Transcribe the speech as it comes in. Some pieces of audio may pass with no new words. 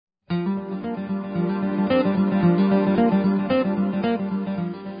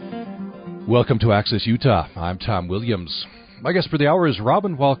Welcome to Access Utah. I'm Tom Williams. My guest for the hour is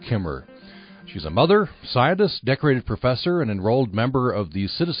Robin Wall Kimmerer. She's a mother, scientist, decorated professor, and enrolled member of the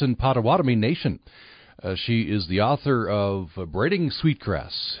Citizen Potawatomi Nation. She is the author of Braiding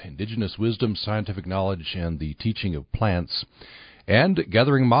Sweetgrass, Indigenous Wisdom, Scientific Knowledge, and the Teaching of Plants, and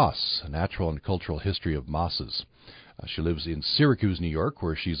Gathering Moss, a Natural and Cultural History of Mosses. She lives in Syracuse, New York,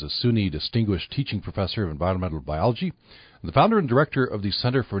 where she's a SUNY Distinguished Teaching Professor of Environmental Biology, and the founder and director of the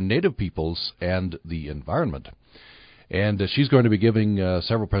Center for Native Peoples and the Environment. And she's going to be giving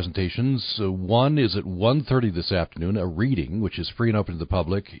several presentations. One is at 1:30 this afternoon, a reading, which is free and open to the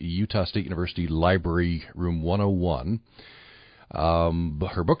public, Utah State University Library, room 101.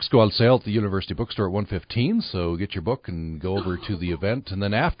 Her books go on sale at the University Bookstore at 1:15, so get your book and go over to the event. And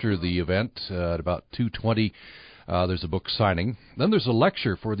then after the event, at about 2:20, there's a book signing. Then there's a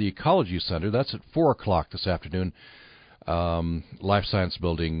lecture for the Ecology Center. That's at 4 o'clock this afternoon. Life Science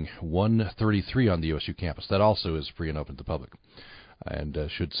Building 133 on the USU campus. That also is free and open to the public. And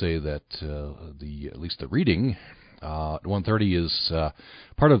should say that at least the reading at 1:30 is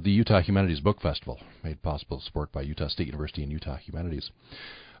part of the Utah Humanities Book Festival, made possible in support by Utah State University and Utah Humanities.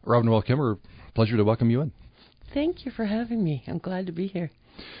 Robin Wall Kimmerer, pleasure to welcome you in. Thank you for having me. I'm glad to be here.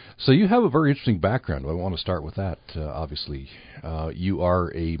 So you have a very interesting background. I want to start with that, obviously. You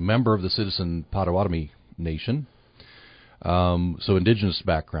are a member of the Citizen Potawatomi Nation. So indigenous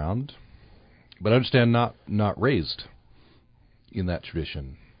background, but I understand not raised in that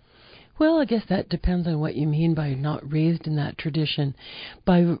tradition. Well, I guess that depends on what you mean by not raised in that tradition.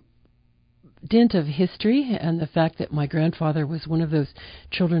 By dint of history and the fact that my grandfather was one of those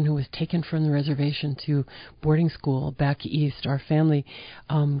children who was taken from the reservation to boarding school back east. Our family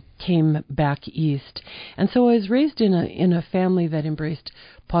came back east. And so I was raised in a family that embraced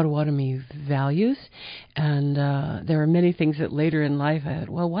Potawatomi values, and there are many things that later in life I had,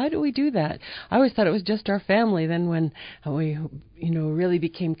 well, why do we do that? I always thought it was just our family. Then when we really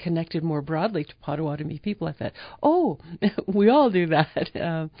became connected more broadly to Potawatomi people, I thought, oh, we all do that.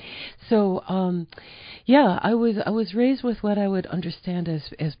 I was raised with what I would understand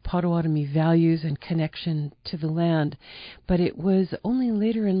as Potawatomi values and connection to the land, but it was only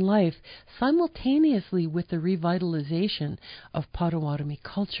later in life, simultaneously with the revitalization of Potawatomi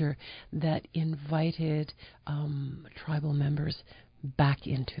culture, that invited tribal members back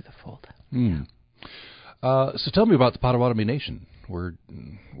into the fold. Mm. So tell me about the Potawatomi Nation. Where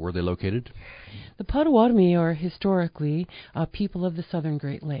were they located? The Potawatomi are historically people of the southern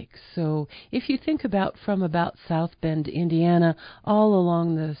Great Lakes. So if you think from about South Bend, Indiana, all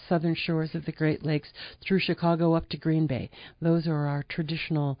along the southern shores of the Great Lakes, through Chicago up to Green Bay, those are our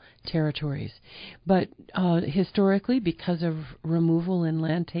traditional territories. But historically, because of removal and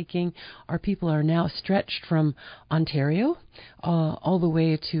land taking, our people are now stretched from Ontario all the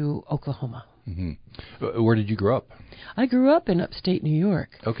way to Oklahoma. Mm-hmm. Where did you grow up? I grew up in upstate New York.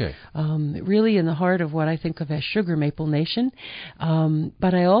 Okay. Really in the heart of what I think of as Sugar Maple Nation.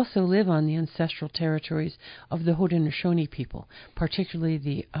 But I also live on the ancestral territories of the Haudenosaunee people, particularly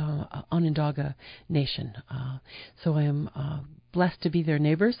the Onondaga Nation. So I am blessed to be their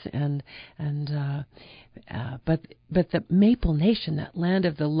neighbors, but the Maple Nation, that land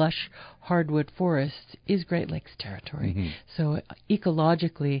of the lush hardwood forests, is Great Lakes territory. Mm-hmm. So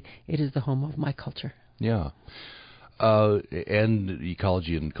ecologically, it is the home of my culture. Yeah, and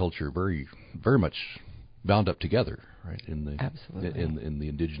ecology and culture very, very much bound up together, right? Absolutely. In the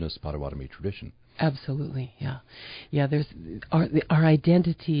indigenous Potawatomi tradition. Absolutely, yeah. There's our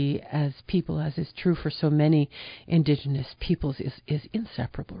identity as people, as is true for so many indigenous peoples, is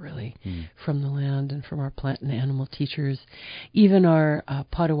inseparable, really, from the land and from our plant and animal teachers. Even our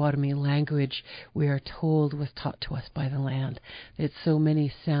Potawatomi language, we are told, was taught to us by the land. It's so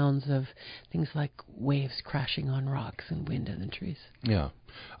many sounds of things like waves crashing on rocks and wind in the trees. Yeah,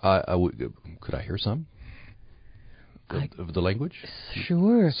 could I hear some? Of the language?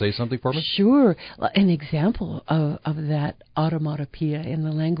 Sure. Say something for me? Sure. An example of that automatopoeia in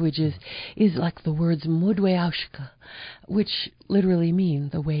the language is like the words mudweaushka, which literally mean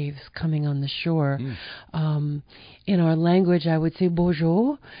the waves coming on the shore. In our language, I would say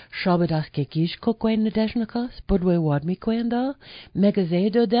bonjour, shabadaskikish kokwen nadeshnakas, budwe wadmikwenda,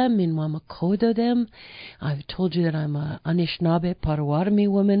 megazedodem min wamakododem. I've told you that I'm a Anishinaabe Potawatomi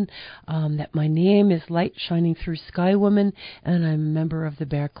woman, that my name is Light Shining Through Sky Woman, and I'm a member of the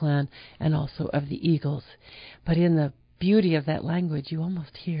Bear Clan and also of the Eagles. But in the beauty of that language, you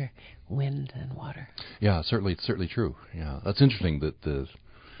almost hear wind and water. Yeah, certainly true. Yeah, that's interesting that the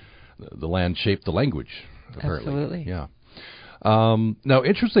land shaped the language. Apparently. Absolutely. Yeah. Now,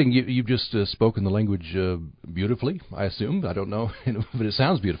 interesting. You've just spoken the language beautifully. I assume. I don't know, but it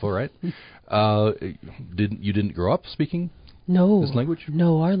sounds beautiful, right? You didn't grow up speaking this language?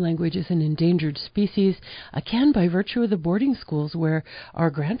 No, our language is an endangered species, again, by virtue of the boarding schools where our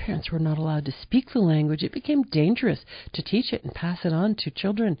grandparents were not allowed to speak the language. It became dangerous to teach it and pass it on to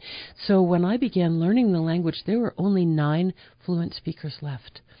children. So when I began learning the language, there were only 9 fluent speakers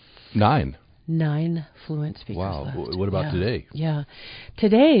left. 9? 9 fluent speakers left. Wow. What about today? Yeah.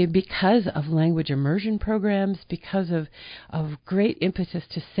 Today, because of language immersion programs, because of great impetus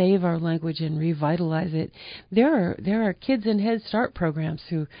to save our language and revitalize it, there are kids in Head Start programs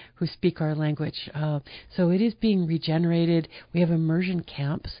who speak our language. So it is being regenerated. We have immersion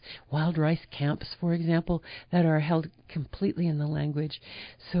camps, wild rice camps, for example, that are held completely in the language.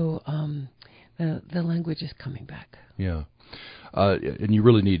 So the language is coming back. Yeah. And you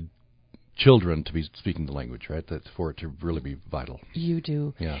really need children to be speaking the language, right? That's for it to really be vital. You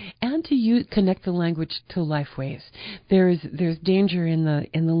do. Yeah. And to connect the language to life waves. There's danger in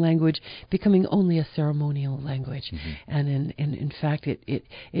the language becoming only a ceremonial language. Mm-hmm. And in fact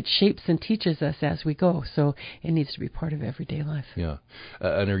it shapes and teaches us as we go. So it needs to be part of everyday life. Yeah.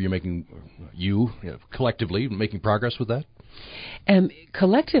 And are you collectively making progress with that? And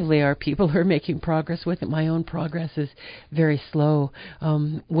collectively, our people are making progress with it. My own progress is very slow.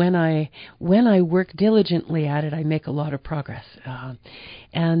 When I work diligently at it, I make a lot of progress.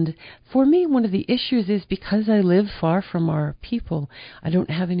 And for me, one of the issues is because I live far from our people, I don't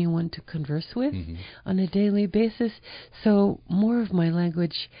have anyone to converse with on a daily basis. So more of my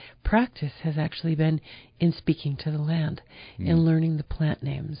language practice has actually been in speaking to the land, in learning the plant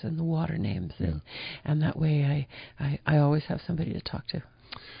names and the water names, and that way I always have somebody to talk to.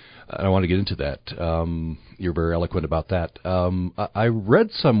 I want to get into that. You're very eloquent about that. I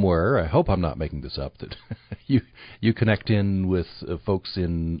read somewhere, I hope I'm not making this up, that you connect in with folks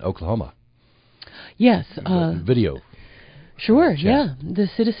in Oklahoma. Yes. Video. Sure, yeah. The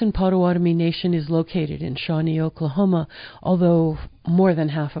Citizen Potawatomi Nation is located in Shawnee, Oklahoma, although more than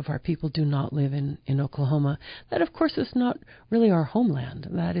half of our people do not live in Oklahoma. That, of course, is not really our homeland.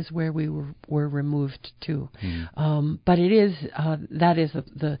 That is where we were removed to. But it is that is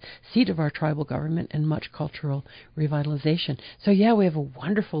the seat of our tribal government and much cultural revitalization. So, yeah, we have a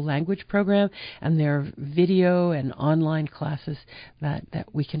wonderful language program, and there are video and online classes that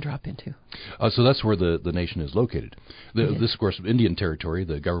we can drop into. So that's where the nation is located. This, of course, Indian territory,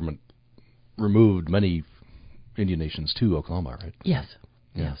 the government removed many Indian nations to Oklahoma, right? Yes.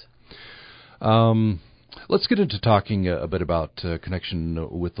 Yeah. Yes. Let's get into talking a bit about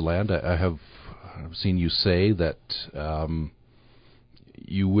connection with the land. I've seen you say that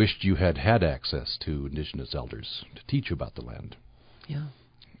you wished you had access to Indigenous elders to teach you about the land. Yeah.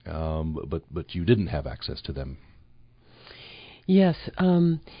 But you didn't have access to them. Yes.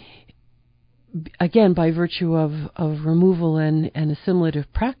 Again, by virtue of removal and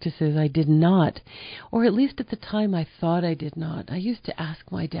assimilative practices, I did not, or at least at the time I thought I did not. I used to ask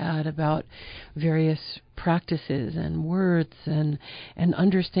my dad about various practices and words and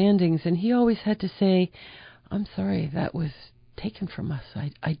understandings, and he always had to say, "I'm sorry, that was taken from us.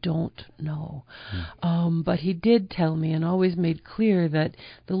 I don't know." But he did tell me and always made clear that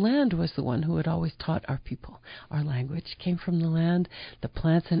the land was the one who had always taught our people. Our language came from the land. The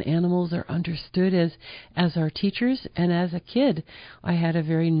plants and animals are understood as our teachers. And as a kid, I had a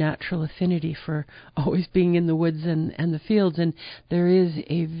very natural affinity for always being in the woods and the fields. And there is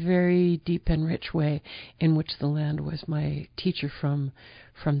a very deep and rich way in which the land was my teacher from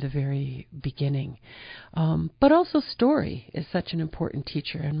the very beginning. But also story is such an important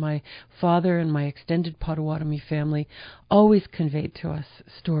teacher, and my father and my extended Potawatomi family always conveyed to us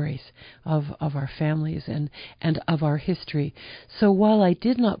stories of our families and of our history. So while I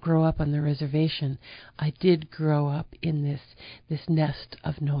did not grow up on the reservation, I did grow up in this nest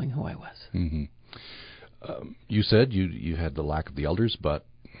of knowing who I was. Mm-hmm. You said you had the lack of the elders, but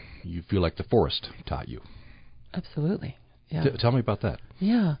you feel like the forest taught you. Absolutely. Yeah. Tell me about that.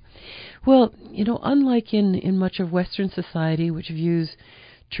 Yeah. Well, unlike in much of Western society, which views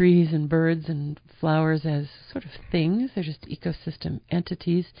trees and birds and flowers as sort of things, they're just ecosystem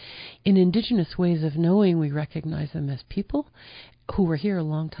entities, in Indigenous ways of knowing, we recognize them as people who were here a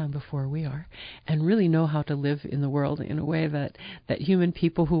long time before we are and really know how to live in the world in a way that human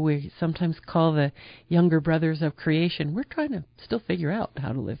people who we sometimes call the younger brothers of creation, we're trying to still figure out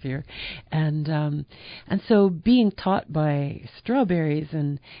how to live here. And so being taught by strawberries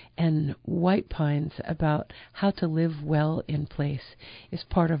and white pines about how to live well in place is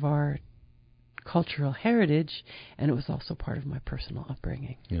part of our cultural heritage, and it was also part of my personal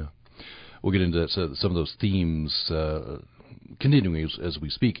upbringing. Yeah. We'll get into some of those themes continuing as we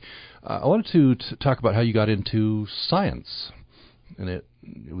speak, I wanted to talk about how you got into science. And it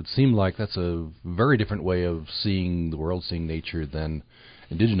would seem like that's a very different way of seeing the world, seeing nature, than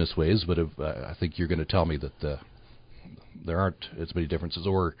Indigenous ways. But I think you're going to tell me that there aren't as many differences,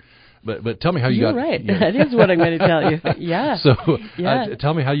 but tell me how you got... You're right. That is what I'm going to tell you. Yeah. So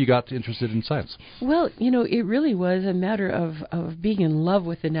tell me how you got interested in science. Well, it really was a matter of being in love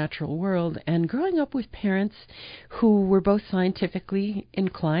with the natural world and growing up with parents who were both scientifically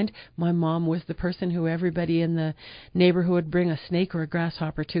inclined. My mom was the person who everybody in the neighborhood would bring a snake or a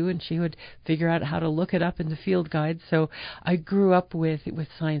grasshopper to, and she would figure out how to look it up in the field guide. So I grew up with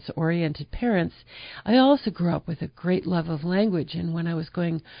science-oriented parents. I also grew up with a great love of language, and when I was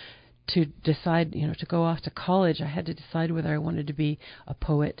going to decide, to go off to college, I had to decide whether I wanted to be a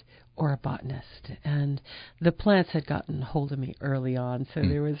poet or a botanist. And the plants had gotten hold of me early on, so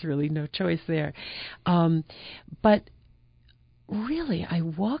there was really no choice there. But really, I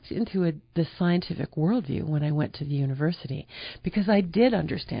walked into the scientific worldview when I went to the university, because I did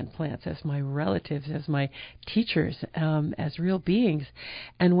understand plants as my relatives, as my teachers, as real beings.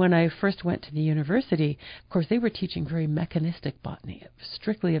 And when I first went to the university, of course, they were teaching very mechanistic botany,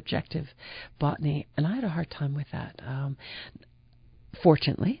 strictly objective botany, and I had a hard time with that.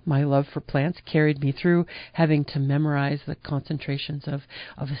 Fortunately, my love for plants carried me through having to memorize the concentrations of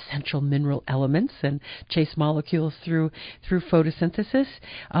essential mineral elements and chase molecules through photosynthesis.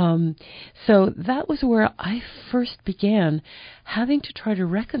 So that was where I first began having to try to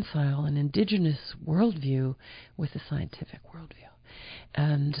reconcile an indigenous worldview with a scientific worldview.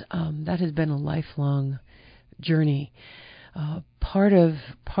 And that has been a lifelong journey. Part of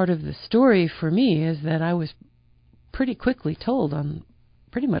the story for me is that I was pretty quickly told on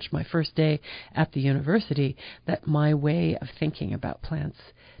pretty much my first day at the university that my way of thinking about plants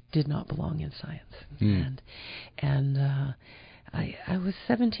did not belong in science. And I was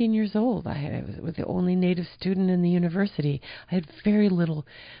 17 years old. I was the only Native student in the university. I had very little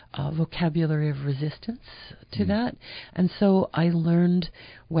vocabulary of resistance to that. And so I learned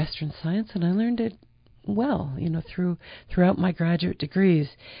Western science, and I learned it well, throughout my graduate degrees,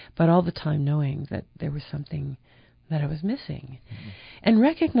 but all the time knowing that there was something that I was missing. And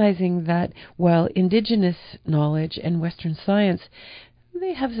recognizing that while indigenous knowledge and Western science,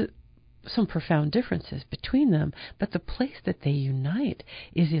 they have some profound differences between them, but the place that they unite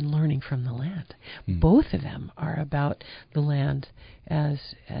is in learning from the land. Both of them are about the land as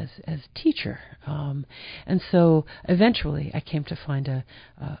teacher. And so eventually I came to find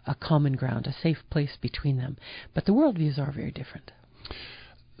a common ground, a safe place between them. But the worldviews are very different.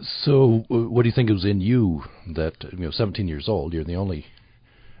 So what do you think was in you that, 17 years old, you're the only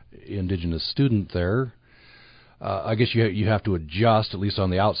Indigenous student there. I guess you have to adjust, at least on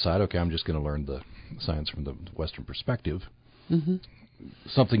the outside. Okay, I'm just going to learn the science from the Western perspective.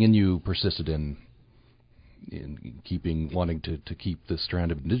 Something in you persisted in wanting to keep this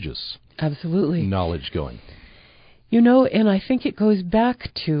strand of Indigenous knowledge going. And I think it goes back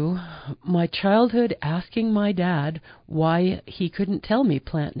to my childhood asking my dad why he couldn't tell me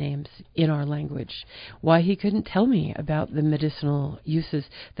plant names in our language, why he couldn't tell me about the medicinal uses,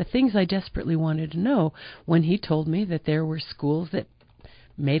 the things I desperately wanted to know, when he told me that there were schools that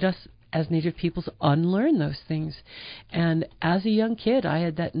made us as Native peoples unlearn those things. And as a young kid, I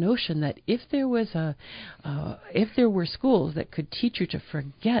had that notion that if there were schools that could teach you to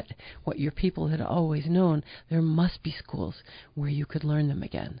forget what your people had always known, there must be schools where you could learn them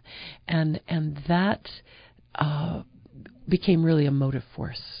again. And that became really a motive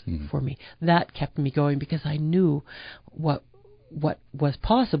force for me. That kept me going because I knew what was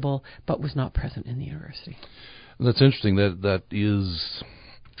possible but was not present in the university. That's interesting. That is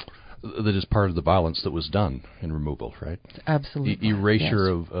part of the violence that was done in removal, right? Absolutely. Erasure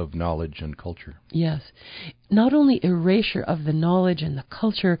of knowledge and culture. Yes. Not only erasure of the knowledge and the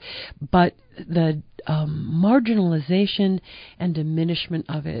culture, but the marginalization and diminishment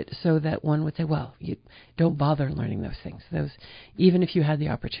of it, so that one would say, well, you don't bother learning those things. Those, even if you had the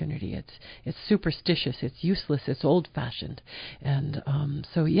opportunity, it's superstitious, it's useless, it's old-fashioned. And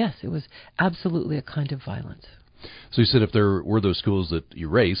so, yes, it was absolutely a kind of violence. So you said if there were those schools that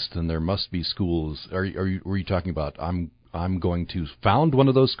erased, then there must be schools. Were you talking about I'm going to found one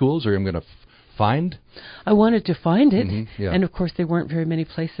of those schools, or I'm going to find? I wanted to find it, yeah. And of course there weren't very many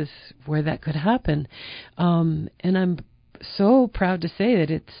places where that could happen. And I'm so proud to say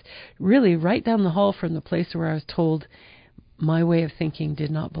that it's really right down the hall from the place where I was told my way of thinking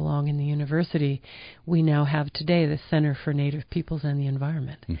did not belong in the university. We now have today the Center for Native Peoples and the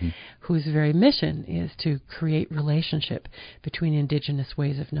Environment, whose very mission is to create relationship between indigenous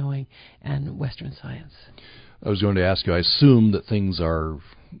ways of knowing and Western science. I was going to ask you, I assume that things are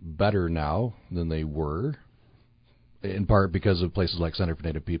better now than they were, in part because of places like Center for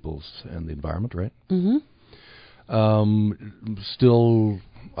Native Peoples and the environment, right? Mm-hmm. Still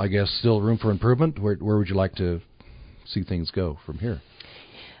room for improvement. Where would you like to see things go from here?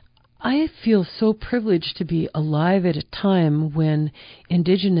 I feel so privileged to be alive at a time when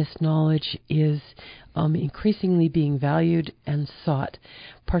Indigenous knowledge is increasingly being valued and sought,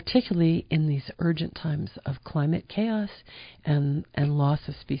 particularly in these urgent times of climate chaos and loss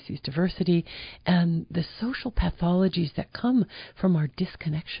of species diversity and the social pathologies that come from our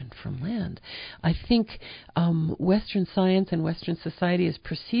disconnection from land. I think Western science and Western society has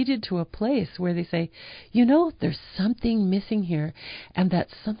proceeded to a place where they say, there's something missing here, and that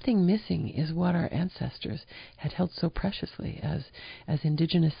something missing is what our ancestors had held so preciously as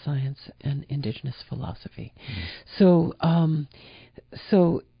Indigenous science and Indigenous philosophy. Mm.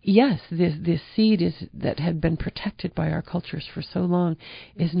 So yes, this seed that had been protected by our cultures for so long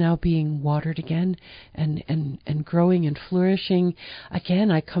is now being watered again and growing and flourishing. Again,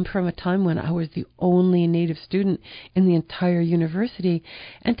 I come from a time when I was the only Native student in the entire university,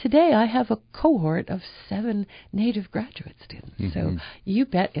 and today I have a cohort of 7 Native graduate students. Mm-hmm. So you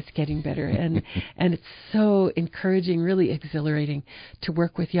bet it's getting better, and it's so encouraging, really exhilarating to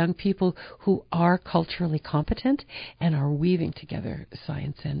work with young people who are culturally competent and are weaving together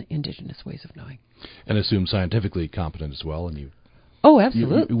science and Indigenous ways of knowing. And assume scientifically competent as well, and you... Oh,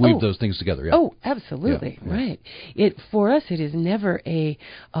 absolutely. You weave those things together, yeah. Oh, absolutely, yeah. Right. For us, it is never a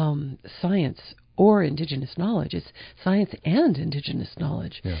science or Indigenous knowledge. It's science and Indigenous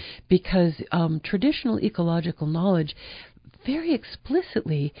knowledge, because traditional ecological knowledge very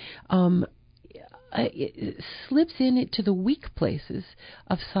explicitly it slips into the weak places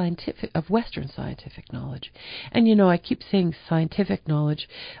of Western scientific knowledge. And I keep saying scientific knowledge.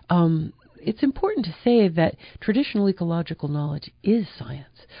 It's important to say that traditional ecological knowledge is science.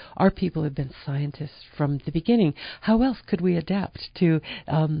 Our people have been scientists from the beginning. How else could we adapt to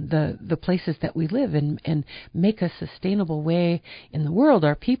the places that we live and make a sustainable way in the world?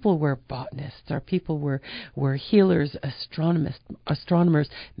 Our people were botanists. Our people were healers, astronomers,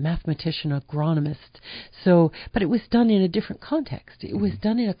 mathematicians, agronomists. But it was done in a different context. It was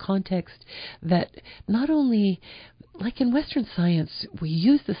done in a context that not only, like in Western science, we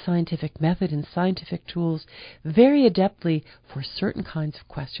use the scientific method and scientific tools very adeptly for certain kinds of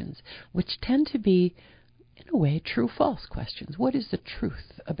questions, which tend to be, in a way, true-false questions. What is the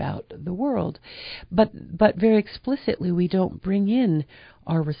truth about the world? But very explicitly, we don't bring in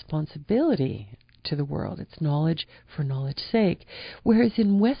our responsibility to the world. It's knowledge for knowledge's sake. Whereas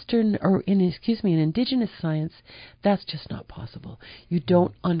in Indigenous science, that's just not possible. You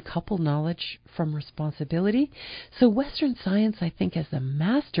don't uncouple knowledge from responsibility. So Western science, I think, as the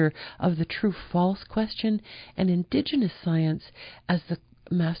master of the true-false question, and Indigenous science as the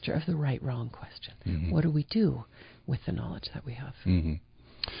master of the right-wrong question. Mm-hmm. What do we do with the knowledge that we have? Mm-hmm.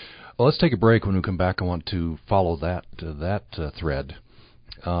 Well, let's take a break. When we come back, I want to follow that thread.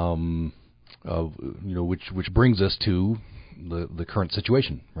 Which brings us to the current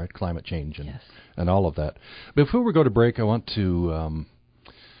situation, right? Climate change and all of that. Before we go to break, I want to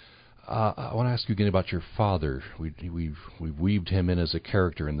ask you again about your father. We've weaved him in as a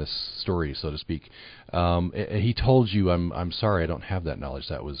character in this story, so to speak. He told you, "I'm sorry, I don't have that knowledge.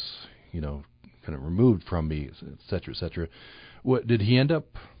 That was, kind of removed from me, et cetera, et cetera." What did he end up?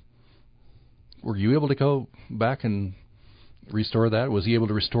 Were you able to go back and restore that? Was he able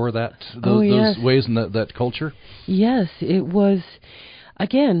to restore that those ways in that culture? Yes, it was.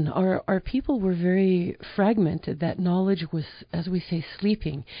 Again, our people were very fragmented. That knowledge was, as we say,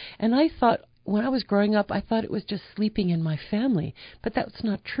 sleeping. And I thought, when I was growing up, I thought it was just sleeping in my family. But that's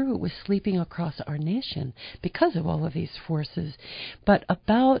not true. It was sleeping across our nation because of all of these forces. But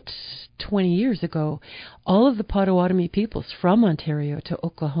about 20 years ago, all of the Potawatomi peoples from Ontario to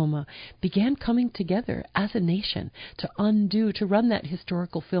Oklahoma began coming together as a nation to run that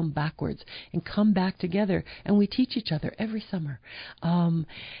historical film backwards and come back together. And we teach each other every summer.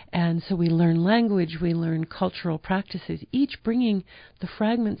 And so we learn language, we learn cultural practices, each bringing the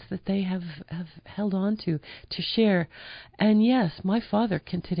fragments that they have held on to share. And yes, my father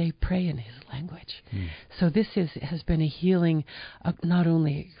can today pray in his language. So this has been a healing, not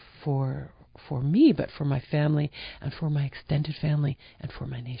only for me, but for my family and for my extended family and for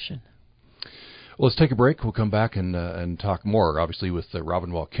my nation. Well, let's take a break. We'll come back and talk more, obviously, with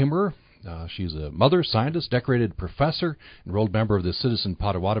Robin Wall Kimmerer. She's a mother, scientist, decorated professor, enrolled member of the Citizen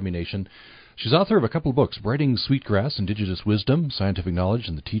Potawatomi Nation. She's author of a couple of books, Braiding Sweetgrass, Indigenous Wisdom, Scientific Knowledge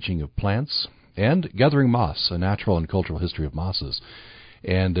and the Teaching of Plants, and Gathering Moss, A Natural and Cultural History of Mosses.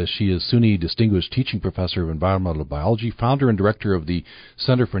 and she is SUNY Distinguished Teaching Professor of Environmental Biology, founder and director of the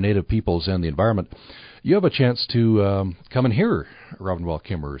Center for Native Peoples and the Environment. You have a chance to come and hear Robin Wall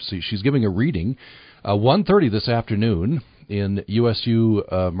Kimmerer. She's giving a reading 1:30 this afternoon in USU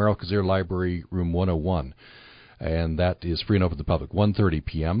Merrill Kazir Library, room 101. And that is free and open to the public, 1:30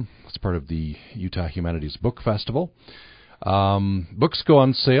 p.m. It's part of the Utah Humanities Book Festival. Books go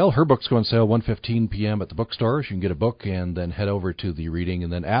on sale. Her books go on sale 1:15 p.m. at the bookstores. You can get a book and then head over to the reading.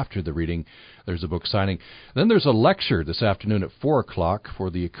 And then after the reading, there's a book signing. Then there's a lecture this afternoon at 4 o'clock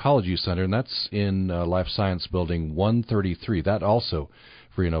for the Ecology Center, and that's in Life Science Building 133. That also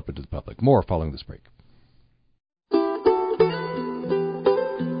free and open to the public. More following this break.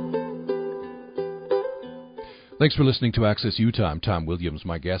 Thanks for listening to Access Utah. I'm Tom Williams.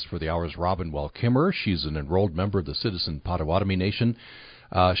 My guest for the hour is Robin Wall Kimmerer. She's an enrolled member of the Citizen Potawatomi Nation.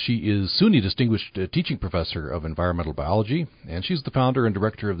 She is SUNY Distinguished Teaching Professor of Environmental Biology, and she's the founder and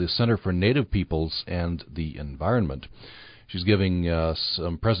director of the Center for Native Peoples and the Environment. She's giving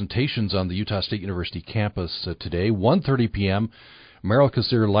some presentations on the Utah State University campus today, 1:30 p.m. Merrill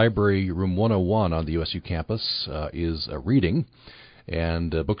Kazir Library, room 101 on the USU campus is a reading.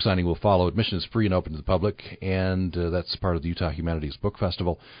 And book signing will follow. Admission is free and open to the public, and that's part of the Utah Humanities Book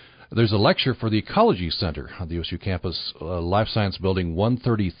Festival. There's a lecture for the Ecology Center on the USU campus, Life Science Building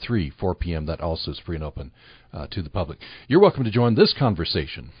 133, 4 p.m. That also is free and open to the public. You're welcome to join this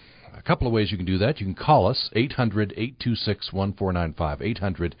conversation. A couple of ways you can do that. You can call us,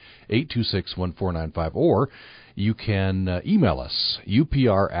 800-826-1495, 800-826-1495, or you can email us,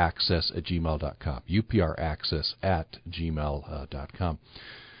 upraccess@gmail.com, upraccess@gmail.com.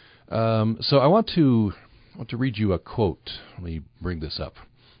 So I want to read you a quote. Let me bring this up.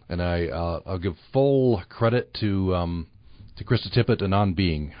 And I'll give full credit to Krista Tippett and On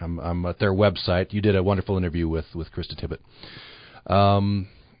Being. I'm at their website. You did a wonderful interview with Krista Tippett.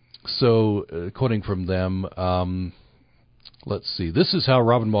 Quoting from them, let's see. This is how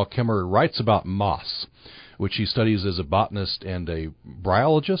Robin Wall Kimmerer writes about moss, which he studies as a botanist and a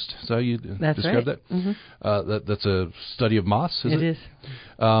bryologist. Is that how you describe that? Mm-hmm. That's a study of moss, is it? It is.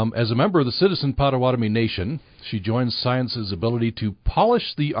 As a member of the Citizen Potawatomi Nation, she joins science's ability to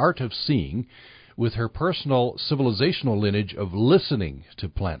polish the art of seeing with her personal civilizational lineage of listening to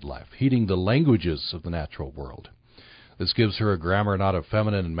plant life, heeding the languages of the natural world. This gives her a grammar not of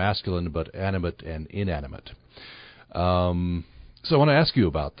feminine and masculine, but animate and inanimate. So I want to ask you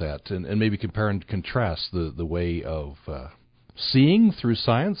about that, and maybe compare and contrast the way of seeing through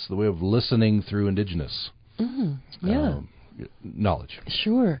science, the way of listening through indigenous knowledge.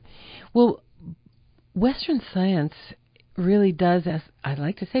 Sure. Well, Western science really does, as I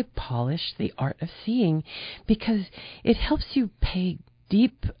like to say, polish the art of seeing, because it helps you pay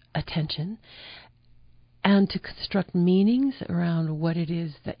deep attention and to construct meanings around what it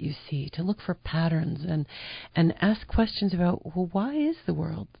is that you see, to look for patterns and ask questions about, well, why is the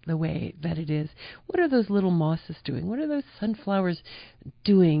world the way that it is? What are those little mosses doing? What are those sunflowers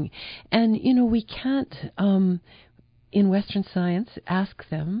doing? And, we can't, in Western science, ask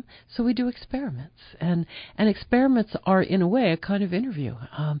them, so we do experiments. And experiments are, in a way, a kind of interview.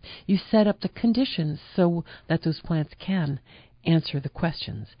 You set up the conditions so that those plants can answer the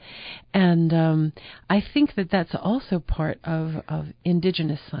questions. And I think that that's also part of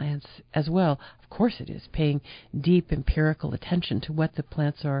indigenous science as well. Of course it is, paying deep empirical attention to what the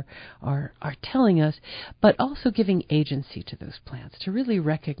plants are telling us, but also giving agency to those plants, to really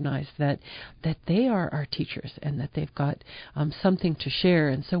recognize that they are our teachers and that they've got something to share.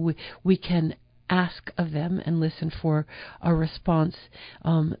 And so we can ask of them and listen for a response,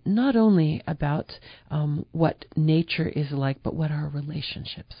 not only about what nature is like, but what our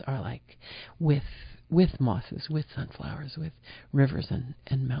relationships are like with mosses, with sunflowers, with rivers and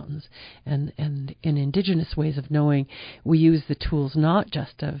mountains. And in indigenous ways of knowing, we use the tools not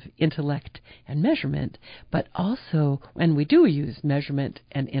just of intellect and measurement, but also, and we do use measurement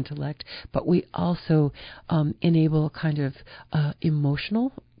and intellect, but we also enable a kind of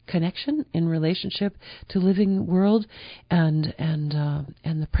emotional connection in relationship to living world and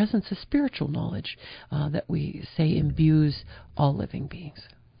the presence of spiritual knowledge that we say imbues all living beings.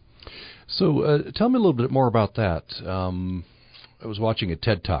 So tell me a little bit more about that. I was watching a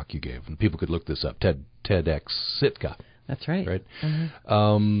TED Talk you gave, and people could look this up, TEDx Sitka. That's right. Right?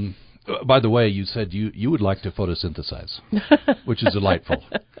 Mm-hmm. By the way, you said you would like to photosynthesize, which is delightful.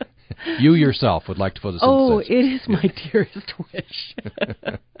 You yourself would like to photosynthesize. Oh, it is my dearest wish.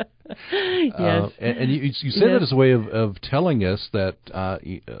 Yes. And you say that as a way of telling us that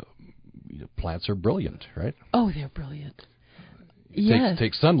plants are brilliant, right? Oh, they're brilliant. Yes.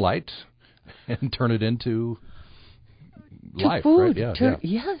 Take sunlight and turn it into life, food. right? Yeah,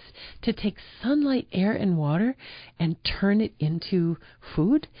 Yes, to take sunlight, air, and water and turn it into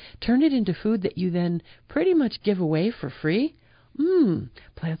food. Turn it into food that you then pretty much give away for free.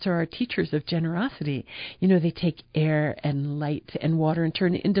 Plants are our teachers of generosity. They take air and light and water and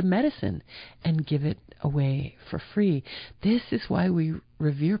turn it into medicine and give it away for free. This is why we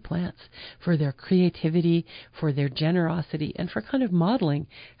revere plants, for their creativity, for their generosity, and for kind of modeling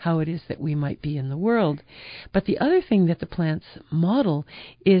how it is that we might be in the world. But the other thing that the plants model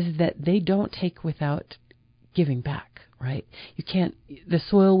is that they don't take without giving back, right? The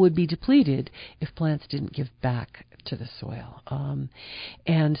soil would be depleted if plants didn't give back to the soil.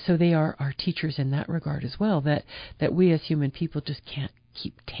 And so they are our teachers in that regard as well, that we as human people just can't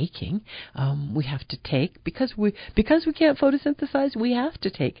keep taking. We have to take because we can't photosynthesize. We have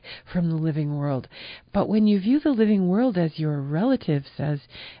to take from the living world. But when you view the living world as your relatives, as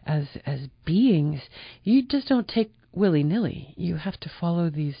beings, you just don't take willy-nilly. You have to follow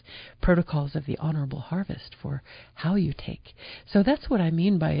these protocols of the honorable harvest for how you take. So that's what I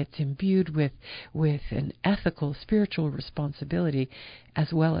mean by it's imbued with an ethical, spiritual responsibility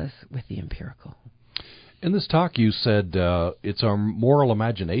as well as with the empirical. In this talk, you said it's our moral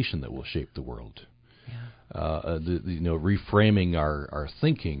imagination that will shape the world. Yeah. Reframing our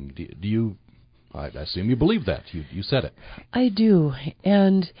thinking. Do you? I assume you believe that. You said it. I do,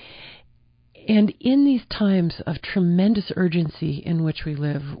 and in these times of tremendous urgency in which we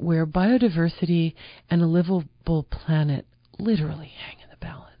live, where biodiversity and a livable planet literally hang in the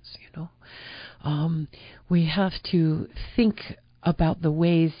balance, we have to think about the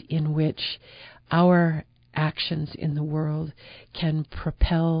ways in which our actions in the world can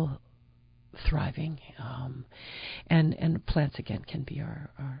propel thriving, and plants again can be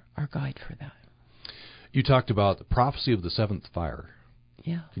our guide for that. You talked about the prophecy of the seventh fire.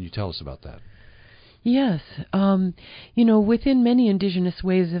 Yeah. Can you tell us about that? Yes. Within many indigenous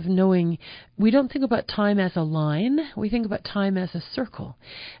ways of knowing, we don't think about time as a line. We think about time as a circle.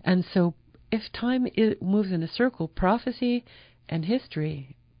 And so if time moves in a circle, prophecy and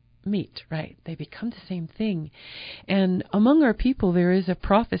history meet, right? They become the same thing. And among our people, there is a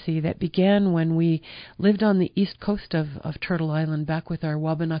prophecy that began when we lived on the east coast of Turtle Island back with our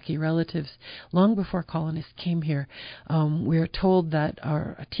Wabanaki relatives long before colonists came here. We are told that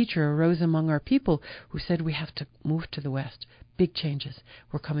a teacher arose among our people who said we have to move to the west. Big changes.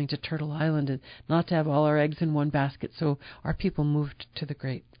 We're coming to Turtle Island, and not to have all our eggs in one basket. So our people moved to the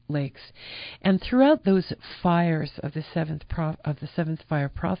Great Lakes. And throughout those fires of the seventh fire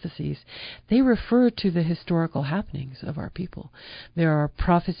prophecies, they refer to the historical happenings of our people. There are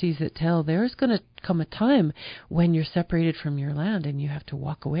prophecies that tell there's going to come a time when you're separated from your land and you have to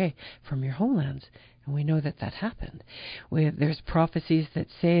walk away from your homelands. And we know that happened. There's prophecies that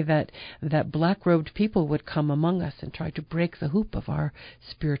say that black-robed people would come among us and try to break the hoop of our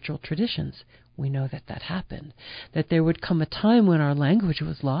spiritual traditions. We know that happened. That there would come a time when our language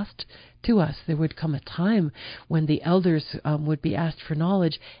was lost to us. There would come a time when the elders would be asked for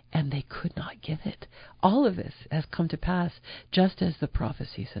knowledge and they could not give it. All of this has come to pass just as the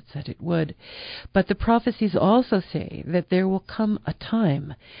prophecies had said it would. But the prophecies also say that there will come a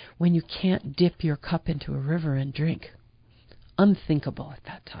time when you can't dip your cup into a river and drink. Unthinkable at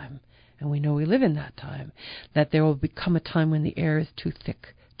that time. And we know we live in that time. That there will become a time when the air is too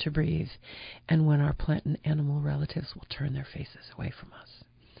thick to breathe, and when our plant and animal relatives will turn their faces away from us.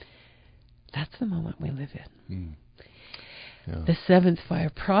 That's the moment we live in. Yeah. The seventh fire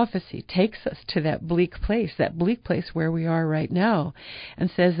prophecy takes us to that bleak place where we are right now,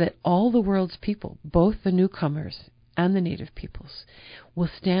 and says that all the world's people, both the newcomers and the native peoples, will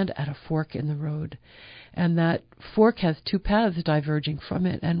stand at a fork in the road. And that fork has two paths diverging from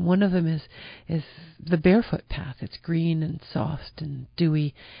it, and one of them is the barefoot path. It's green and soft and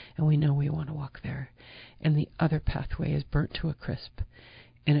dewy, and we know we want to walk there. And the other pathway is burnt to a crisp,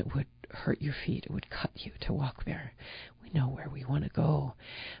 and it would hurt your feet. It would cut you to walk there. We know where we want to go.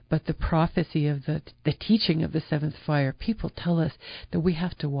 But the prophecy of the teaching of the seventh fire, people tell us that we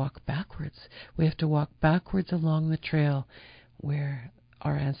have to walk backwards. We have to walk backwards along the trail where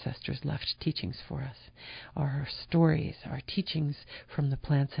our ancestors left teachings for us. Our stories, our teachings from the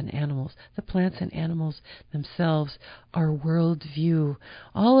plants and animals. The plants and animals themselves, our world view.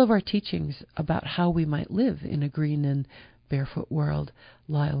 All of our teachings about how we might live in a green and barefoot world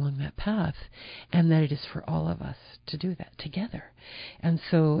lie along that path, and that it is for all of us to do that together. And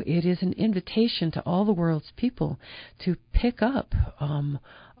so it is an invitation to all the world's people to pick up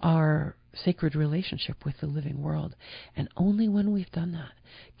our sacred relationship with the living world. And only when we've done that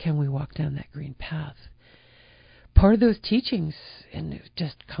can we walk down that green path. Part of those teachings, and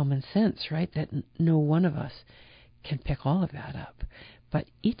just common sense, right, that no one of us can pick all of that up, but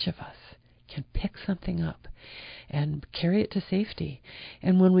each of us can pick something up and carry it to safety.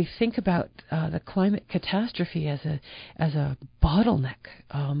 And when we think about the climate catastrophe as a bottleneck,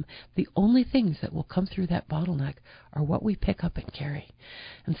 the only things that will come through that bottleneck are what we pick up and carry.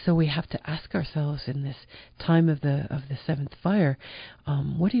 And so we have to ask ourselves in this time of the seventh fire,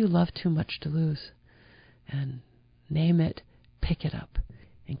 what do you love too much to lose? And name it, pick it up,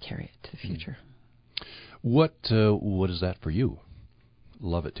 and carry it to the future. What is that for you?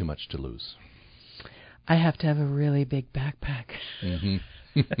 Love it too much to lose. I have to have a really big backpack.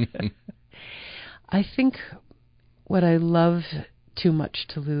 Mm-hmm. I think what I love too much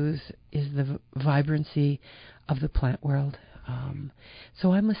to lose is the vibrancy of the plant world.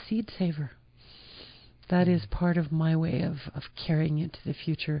 So I'm a seed saver. That is part of my way of carrying it to the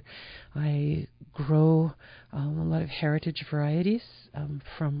future. I grow a lot of heritage varieties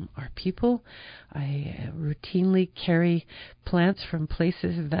from our people. I routinely carry plants from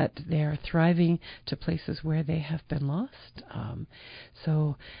places that they are thriving to places where they have been lost.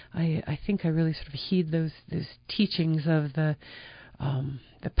 So I think I really sort of heed those teachings of the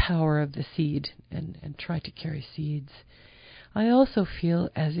power of the seed and try to carry seeds. I also feel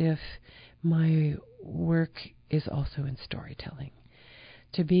as if my work is also in storytelling.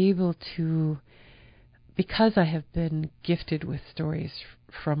 To be able to, because I have been gifted with stories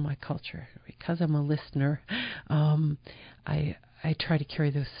from my culture, because I'm a listener, I try to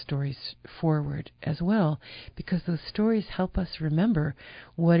carry those stories forward as well, because those stories help us remember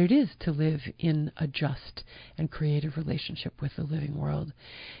what it is to live in a just and creative relationship with the living world.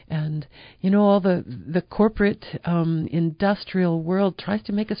 And, all the corporate industrial world tries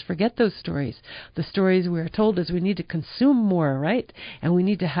to make us forget those stories. The stories we are told is we need to consume more, right? And we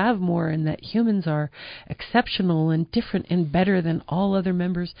need to have more, and that humans are exceptional and different and better than all other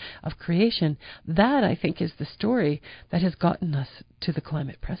members of creation. That, I think, is the story that has gotten us to the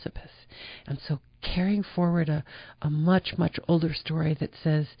climate precipice. And so carrying forward a much, much older story that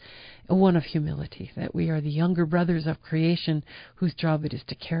says, one of humility, that we are the younger brothers of creation whose job it is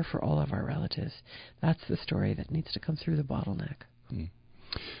to care for all of our relatives. That's the story that needs to come through the bottleneck.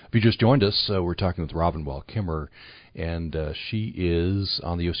 If you just joined us, we're talking with Robin Wall Kimmerer, and she is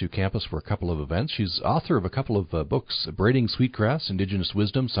on the OSU campus for a couple of events. She's author of a couple of books, Braiding Sweetgrass, Indigenous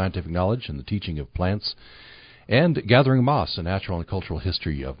Wisdom, Scientific Knowledge, and the Teaching of Plants, and Gathering Moss, a Natural and Cultural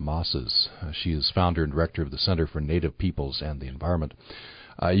History of Mosses. She is founder and director of the Center for Native Peoples and the Environment.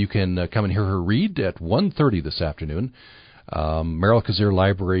 You can come and hear her read at 1:30 this afternoon, Merrill Kazir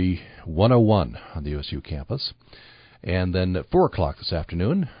Library 101 on the OSU campus. And then at 4 o'clock this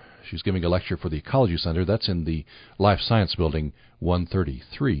afternoon, she's giving a lecture for the Ecology Center. That's in the Life Science Building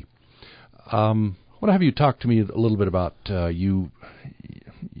 133. I want to have you talk to me a little bit about, you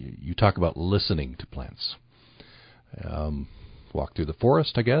talk about listening to plants. Walk through the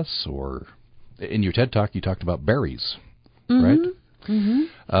forest, I guess, or in your TED Talk you talked about berries, right?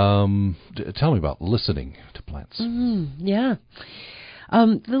 Mm-hmm. Tell me about listening to plants. Yeah.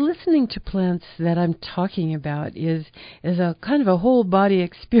 The listening to plants that I'm talking about is a kind of a whole body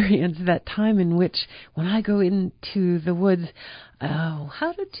experience, that time in which when I go into the woods,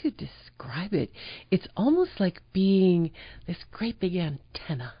 how to describe it? It's almost like being this great big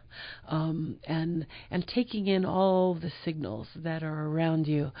antenna. And taking in all the signals that are around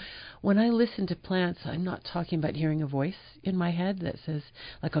you. When I listen to plants, I'm not talking about hearing a voice in my head that says,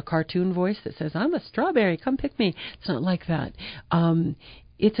 like a cartoon voice that says, I'm a strawberry, come pick me. It's not like that.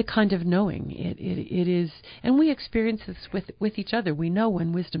 It's a kind of knowing. It is, and we experience this with each other. We know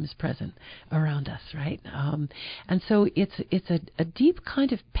when wisdom is present around us, right? And so it's a deep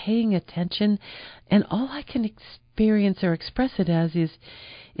kind of paying attention, and all I can experience or express it as is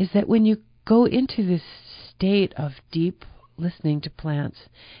that when you go into this state of deep listening to plants,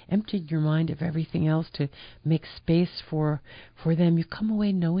 emptying your mind of everything else to make space for them, you come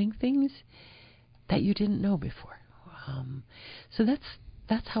away knowing things that you didn't know before. So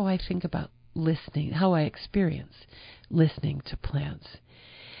that's how I think about listening, how I experience listening to plants.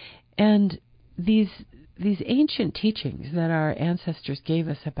 And these ancient teachings that our ancestors gave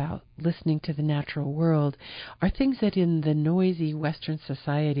us about listening to the natural world are things that in the noisy Western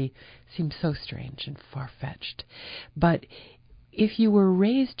society seem so strange and far-fetched. But if you were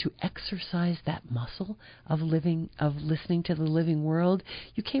raised to exercise that muscle of listening to the living world,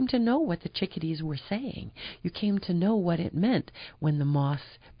 you came to know what the chickadees were saying. You came to know what it meant when the moss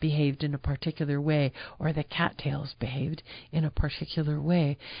behaved in a particular way or the cattails behaved in a particular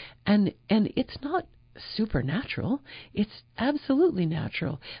way. And it's not supernatural. It's absolutely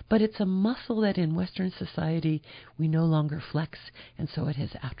natural, but it's a muscle that in Western society we no longer flex, and so it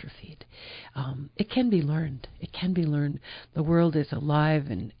has atrophied. It can be learned. It can be learned. The world is alive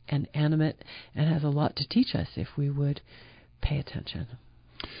and animate and has a lot to teach us if we would pay attention.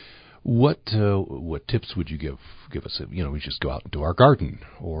 What tips would you give us? We just go out into our garden,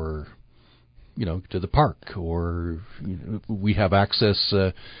 or to the park, or we have access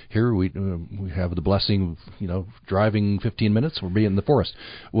here. We have the blessing of driving 15 minutes or being in the forest.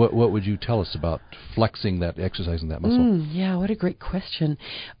 What would you tell us about flexing that, exercising that muscle? Yeah, what a great question.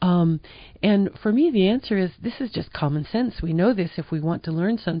 And for me, the answer is this is just common sense. We know this. If we want to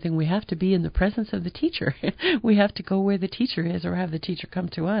learn something, we have to be in the presence of the teacher. We have to go where the teacher is, or have the teacher come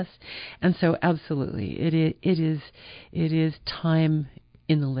to us. And so, absolutely, it is time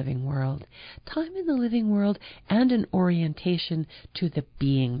in the living world. Time in the living world and an orientation to the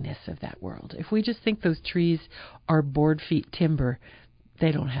beingness of that world. If we just think those trees are board feet timber,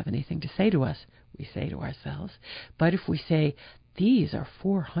 they don't have anything to say to us. We say to ourselves. But if we say, these are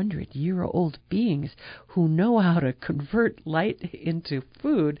 400-year-old beings who know how to convert light into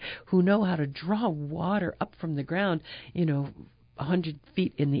food, who know how to draw water up from the ground, 100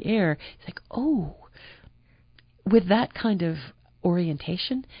 feet in the air, it's like, oh, with that kind of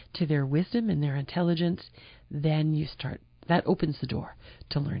orientation to their wisdom and their intelligence, then that opens the door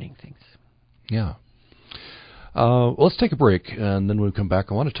to learning things. Yeah. Let's take a break, and then when we come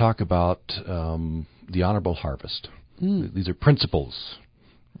back, I want to talk about the honorable harvest. These are principles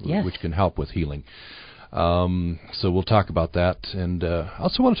which can help with healing. So we'll talk about that, and I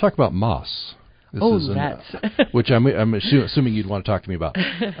also want to talk about moss. Which I'm assuming you'd want to talk to me about.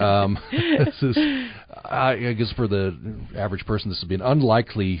 This is, I guess, for the average person, this would be an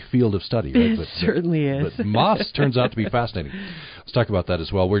unlikely field of study. Right? It certainly is. But moss turns out to be fascinating. Let's talk about that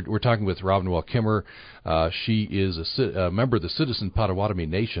as well. We're talking with Robin Wall Kimmerer. She is a member of the Citizen Potawatomi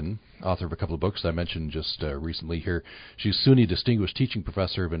Nation, author of a couple of books I mentioned just recently here. She's SUNY Distinguished Teaching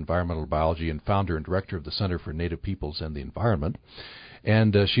Professor of Environmental Biology and founder and director of the Center for Native Peoples and the Environment.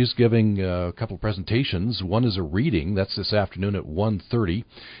 And she's giving a couple of presentations. One is a reading. That's this afternoon at 1:30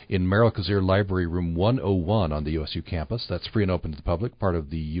 in Merrill-Kazir Library Room 101 on the USU campus. That's free and open to the public, part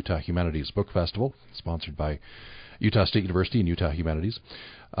of the Utah Humanities Book Festival, sponsored by Utah State University and Utah Humanities.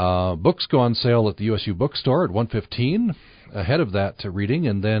 Books go on sale at the USU bookstore at 1:15 ahead of that reading,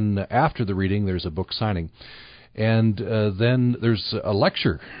 and then after the reading there's a book signing. And then there's a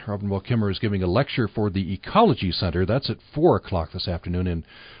lecture. Robin Wall Kimmerer is giving a lecture for the Ecology Center. That's at 4 o'clock this afternoon in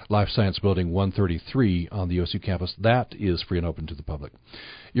Life Science Building 133 on the OSU campus. That is free and open to the public.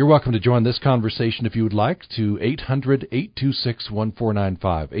 You're welcome to join this conversation if you would like to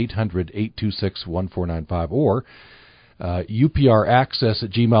 800-826-1495, 800-826-1495, or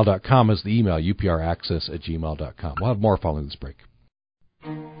upraccess@gmail.com is the email, upraccess@gmail.com. We'll have more following this break.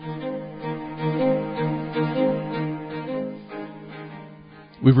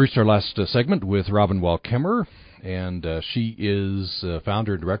 We've reached our last segment with Robin Wall Kimmerer, and she is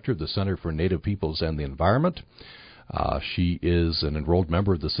founder and director of the Center for Native Peoples and the Environment. She is an enrolled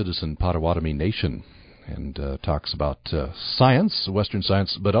member of the Citizen Potawatomi Nation and talks about science, Western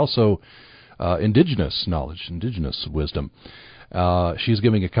science, but also indigenous knowledge, indigenous wisdom. She's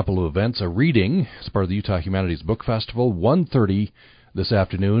giving a couple of events, a reading as part of the Utah Humanities Book Festival, 1:30 this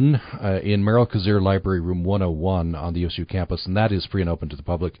afternoon in Merrill-Kazir Library Room 101 on the USU campus, and that is free and open to the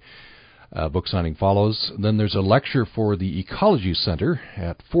public. Book signing follows. Then there's a lecture for the Ecology Center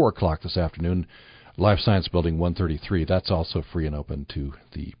at 4 o'clock this afternoon, Life Science Building 133. That's also free and open to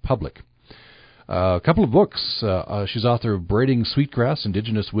the public. A couple of books. She's author of Braiding Sweetgrass,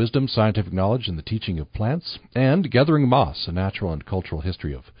 Indigenous Wisdom, Scientific Knowledge, and the Teaching of Plants, and Gathering Moss, A Natural and Cultural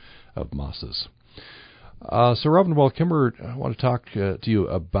History of Mosses. So, Robin Wall Kimmerer, I want to talk to you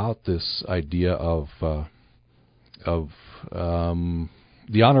about this idea of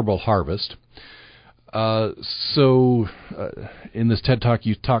the honorable harvest. In this TED Talk,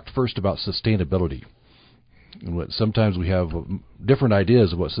 you talked first about sustainability. And sometimes we have different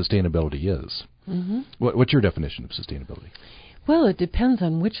ideas of what sustainability is. Mm-hmm. What's your definition of sustainability? Well, it depends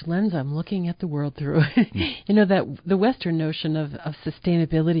on which lens I'm looking at the world through. That the Western notion of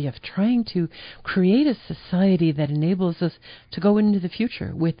sustainability, of trying to create a society that enables us to go into the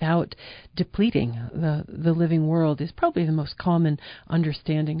future without depleting the living world, is probably the most common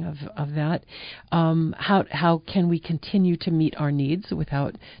understanding of that. How can we continue to meet our needs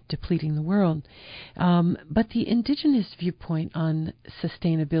without depleting the world? But the indigenous viewpoint on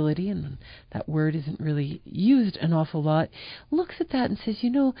sustainability, and that word isn't really used an awful lot, looks at that and says,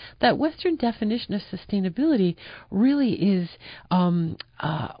 that Western definition of sustainability really is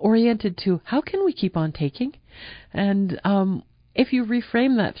oriented to how can we keep on taking? And if you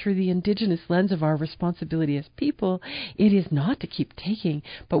reframe that through the Indigenous lens of our responsibility as people, it is not to keep taking,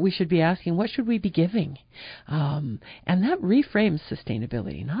 but we should be asking, what should we be giving? And that reframes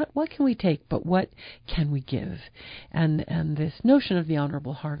sustainability. Not what can we take, but what can we give? And this notion of the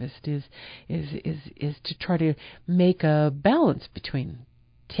honorable harvest is to try to make a balance between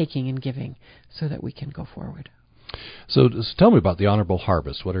taking and giving so that we can go forward. So tell me about the honorable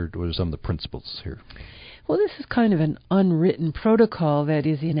harvest. What are some of the principles here? Well, this is kind of an unwritten protocol that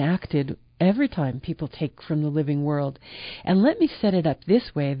is enacted every time people take from the living world. And let me set it up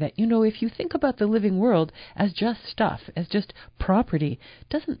this way, that, if you think about the living world as just stuff, as just property,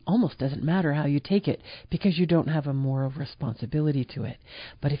 almost doesn't matter how you take it, because you don't have a moral responsibility to it.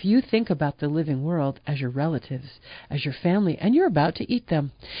 But if you think about the living world as your relatives, as your family, and you're about to eat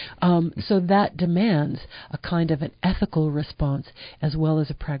them, so that demands a kind of an ethical response as well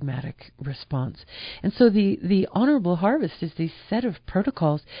as a pragmatic response. And so the honorable harvest is this set of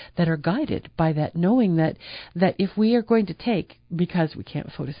protocols that are guided by that, knowing that if we are going to take, because we can't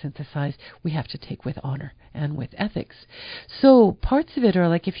photosynthesize, we have to take with honor and with ethics. So parts of it are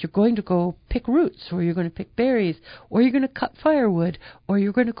like, if you're going to go pick roots, or you're going to pick berries, or you're going to cut firewood, or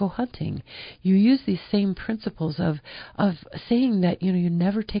you're going to go hunting, you use these same principles of saying that you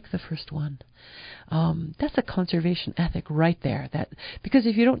never take the first one. That's a conservation ethic right there. Because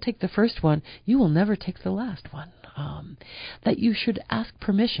if you don't take the first one, you will never take the last one. That you should ask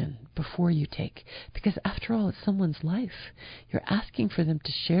permission before you take, because after all, it's someone's life. You're asking for them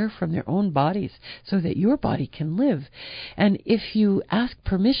to share from their own bodies so that your body can live. And if you ask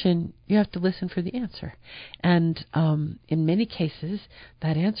permission, you have to listen for the answer. And in many cases,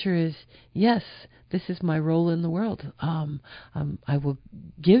 that answer is yes. This is my role in the world. I will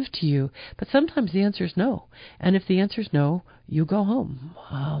give to you. But sometimes the answer is no. And if the answer is no, you go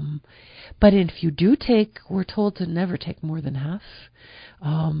home. But if you do take, we're told to never take more than half.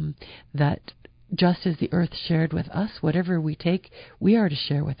 That just as the earth shared with us, whatever we take, we are to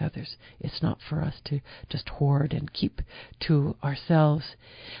share with others. It's not for us to just hoard and keep to ourselves.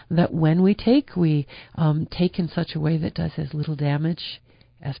 That when we take, we take in such a way that does as little damage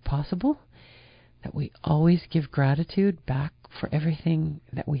as possible. That we always give gratitude back for everything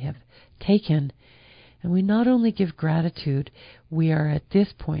that we have taken. And we not only give gratitude, we are at this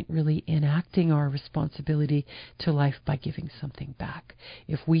point really enacting our responsibility to life by giving something back.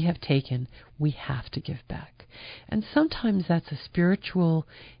 If we have taken, we have to give back. And sometimes that's a spiritual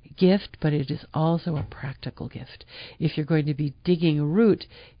gift, but it is also a practical gift. If you're going to be digging a root,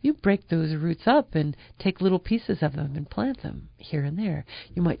 you break those roots up and take little pieces of them and plant them here and there.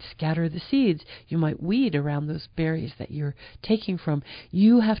 You might scatter the seeds. You might weed around those berries that you're taking from.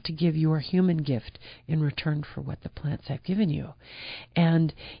 You have to give your human gift in return for what the plants have given you.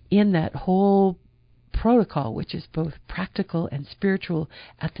 And in that whole protocol, which is both practical and spiritual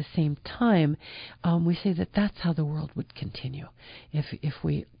at the same time, we say that that's how the world would continue if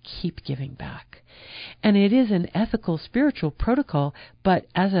we keep giving back. And it is an ethical, spiritual protocol, but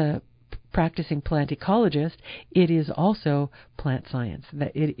as a practicing plant ecologist, it is also plant science.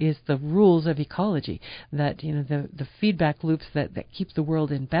 That it is the rules of ecology, that the feedback loops that keep the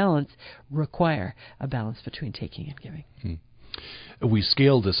world in balance require a balance between taking and giving. We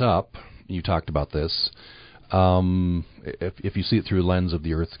scaled this up. You talked about this. If you see it through the lens of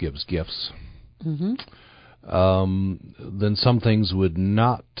the earth gives gifts, then some things would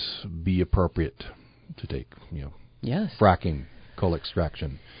not be appropriate to take. Yes. Fracking, coal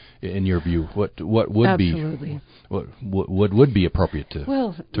extraction. In your view, what would Absolutely. be what would be appropriate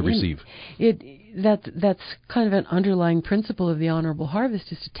to receive? That's kind of an underlying principle of the honorable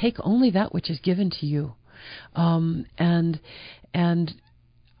harvest, is to take only that which is given to you, and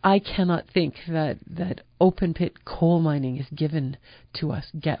I cannot think that open pit coal mining is given to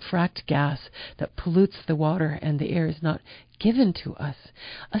us. Fracked gas that pollutes the water and the air is not given to us,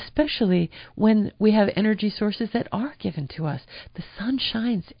 especially when we have energy sources that are given to us. The sun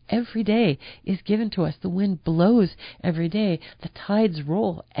shines every day, is given to us. The wind blows every day. The tides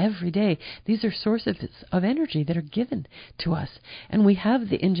roll every day. These are sources of energy that are given to us. And we have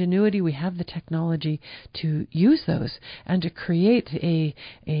the ingenuity, we have the technology to use those and to create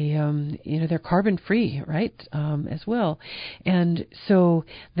they're carbon free, right, as well. And so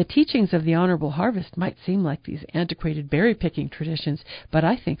the teachings of the honorable harvest might seem like these antiquated berry picking traditions, but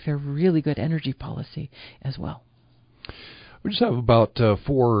I think they're really good energy policy as well. We just have about 4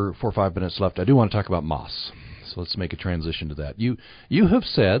 or 5 minutes left. I do want to talk about moss. So let's make a transition to that. You have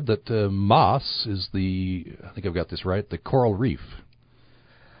said that moss is I think I've got this right, the coral reef.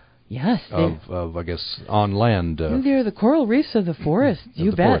 Yes. Of I guess, on land. They're the coral reefs of the forest,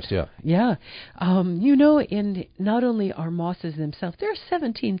 you bet. Forest, yeah. Yeah. In not only are mosses themselves, there are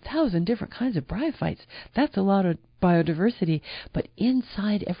 17,000 different kinds of bryophytes. That's a lot of biodiversity, but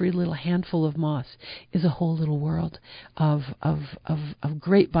inside every little handful of moss is a whole little world of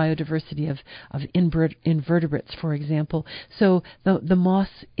great biodiversity of invertebrates, for example. So the moss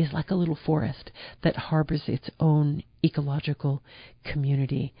is like a little forest that harbors its own ecological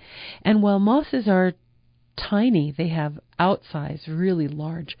community. And while mosses are tiny, they have outsized, really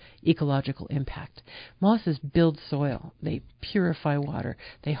large ecological impact. Mosses build soil, they purify water,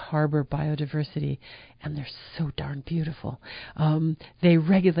 they harbor biodiversity, and they're so darn beautiful. They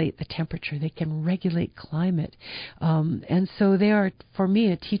regulate the temperature, they can regulate climate. And so they are, for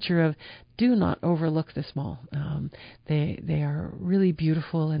me, a teacher of do not overlook the small. They are really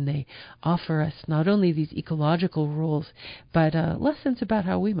beautiful, and they offer us not only these ecological rules, but lessons about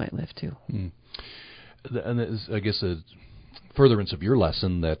how we might live too. Mm. And it's, I guess, a furtherance of your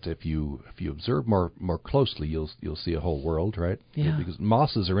lesson that if you observe more closely, you'll see a whole world, right? Yeah. Because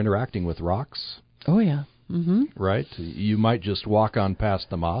mosses are interacting with rocks. Oh yeah. Mm-hmm. Right. You might just walk on past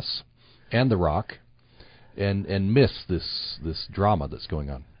the moss and the rock, and miss this drama that's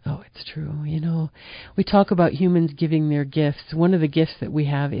going on. Oh, it's true. We talk about humans giving their gifts. One of the gifts that we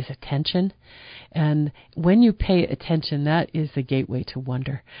have is attention. And when you pay attention, that is the gateway to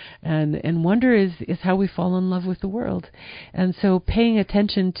wonder. And wonder is how we fall in love with the world. And so paying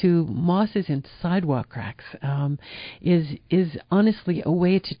attention to mosses in sidewalk cracks is honestly a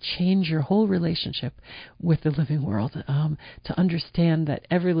way to change your whole relationship with the living world, to understand that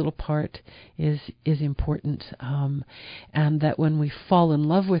every little part is important, and that when we fall in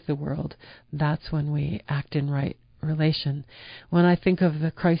love with the world, that's when we act in right relation. When I think of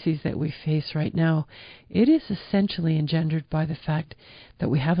the crises that we face right now, it is essentially engendered by the fact that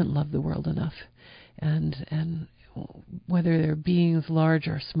we haven't loved the world enough, and whether they're beings large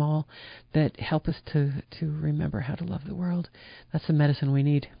or small that help us to remember how to love the world. That's the medicine we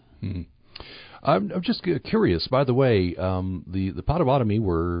need. Mm-hmm. I'm just curious. By the way, the Potawatomi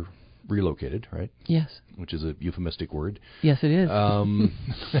were relocated, right? Yes. Which is a euphemistic word. Yes, it is. From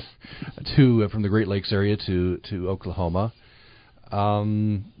the Great Lakes area to Oklahoma.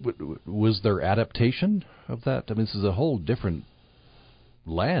 Was there adaptation of that? I mean, this is a whole different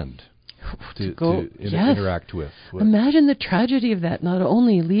land to interact with. Imagine the tragedy of that, not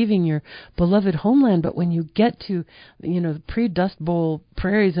only leaving your beloved homeland, but when you get to, the pre-Dust Bowl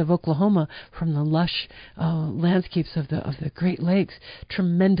prairies of Oklahoma, from the lush landscapes of the Great Lakes,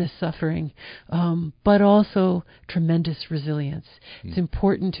 tremendous suffering, but also tremendous resilience. It's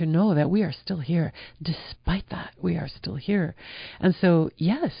important to know that we are still here. Despite that, we are still here. And so,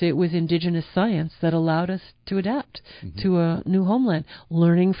 yes, it was indigenous science that allowed us to adapt to a new homeland,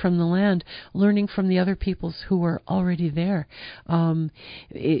 learning from the land, learning from the other peoples who were already there.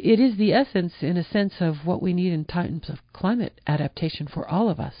 It is the essence, in a sense, of what we need in times of climate adaptation for all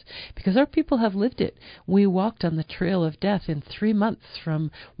of us, because our people have lived it. We walked on the trail of death in 3 months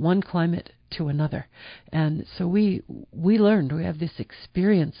from one climate to another. And so we learned, we have this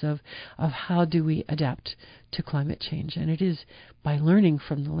experience of how do we adapt to climate change. And it is by learning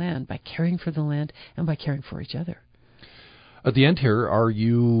from the land, by caring for the land, and by caring for each other. At the end here, are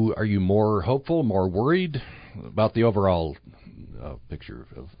you more hopeful, more worried about the overall picture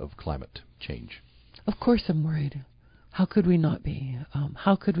of climate change? Of course I'm worried. How could we not be?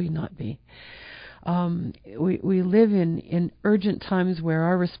 How could we not be? We live in urgent times where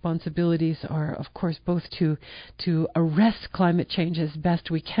our responsibilities are, of course, both to arrest climate change as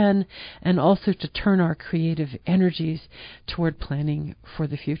best we can, and also to turn our creative energies toward planning for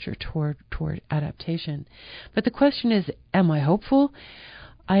the future, toward adaptation. But the question is, am I hopeful?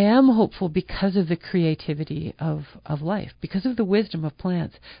 I am hopeful because of the creativity of life, because of the wisdom of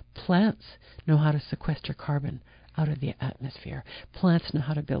plants. Plants know how to sequester carbon out of the atmosphere. Plants know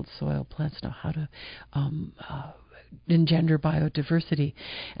how to build soil. Plants know how to engender biodiversity.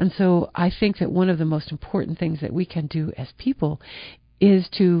 And so I think that one of the most important things that we can do as people is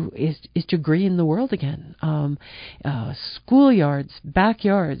to green the world again. Schoolyards,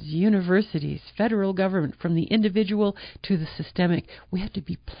 backyards, universities, federal government, from the individual to the systemic. We have to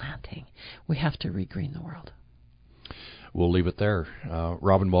be planting. We have to regreen the world. We'll leave it there.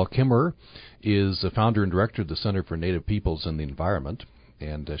 Robin Wall Kimmerer is the founder and director of the Center for Native Peoples and the Environment,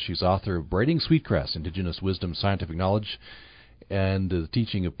 and she's author of Braiding Sweetgrass, Indigenous Wisdom, Scientific Knowledge, and the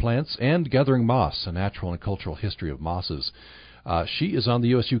Teaching of Plants, and Gathering Moss, A Natural and Cultural History of Mosses. She is on the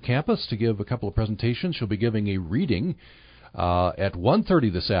USU campus to give a couple of presentations. She'll be giving a reading at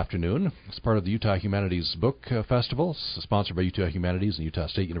 1:30 this afternoon. It's part of the Utah Humanities Book Festival, sponsored by Utah Humanities and Utah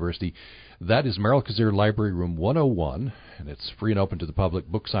State University. That is Merrill Kazir Library Room 101, and it's free and open to the public.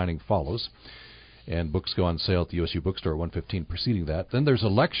 Book signing follows, and books go on sale at the USU bookstore at 1:15 preceding that. Then there's a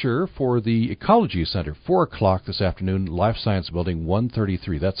lecture for the Ecology Center, 4 o'clock this afternoon, Life Science Building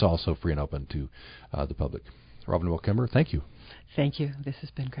 133. That's also free and open to the public. Robin Wall Kimmerer, thank you. Thank you. This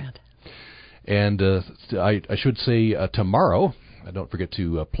has been grand. And I should say tomorrow, don't forget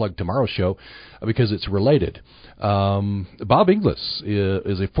to plug tomorrow's show because it's related. Bob Inglis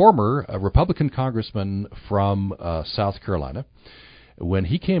is a former Republican congressman from South Carolina. When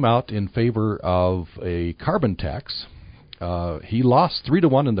he came out in favor of a carbon tax, he lost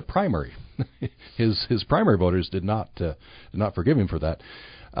 3-1 in the primary. His primary voters did not forgive him for that.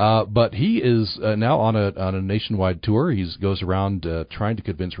 But he is now on a nationwide tour. He goes around trying to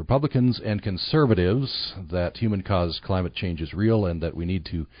convince Republicans and conservatives that human-caused climate change is real and that we need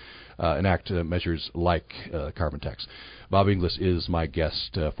to enact measures like carbon tax. Bob Inglis is my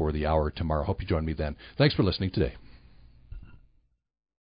guest for the hour tomorrow. Hope you join me then. Thanks for listening today.